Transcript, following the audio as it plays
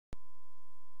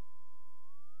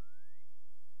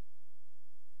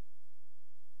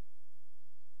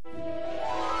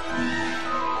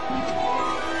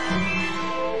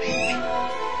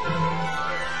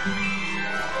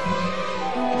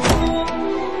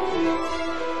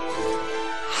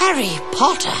Harry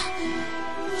Potter.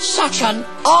 Such an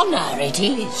honour it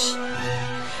is.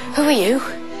 Who are you?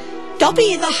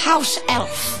 Dobby the house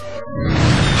elf.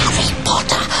 Harry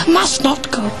Potter must not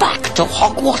go back to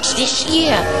Hogwarts this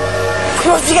year.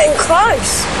 We must be getting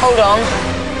close. Hold on.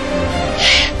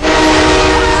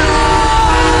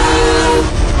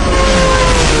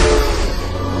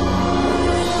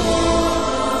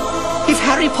 If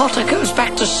Harry Potter goes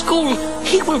back to school,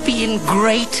 he will be in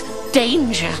great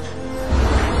danger.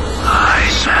 I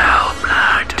smell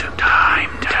blood. Time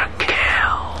to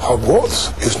kill.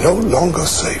 Hogwarts is no longer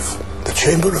safe. The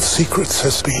Chamber of Secrets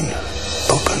has been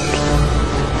opened.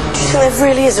 Do you think there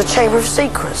really is a Chamber of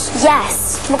Secrets?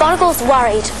 Yes. McGonagall's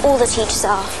worried. All the teachers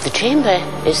are. The chamber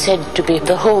is said to be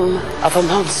the home of a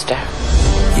monster.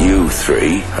 You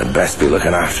three had best be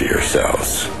looking after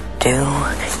yourselves. Do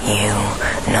you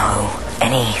know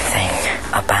anything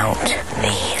about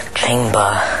the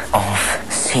Chamber of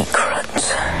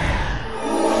Secrets?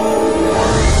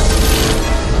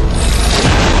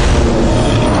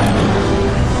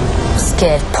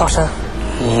 Scared, Potter.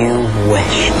 You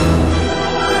wish.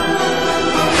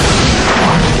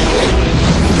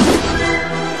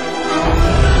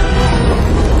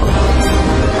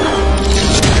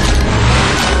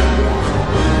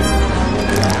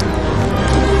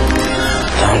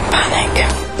 Don't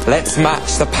panic. Let's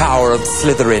match the power of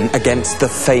Slytherin against the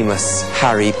famous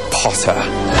Harry Potter.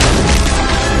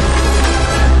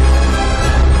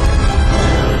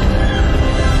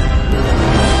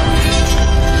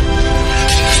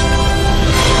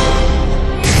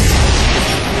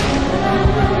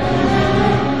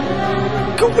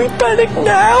 Can't we panic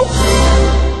now?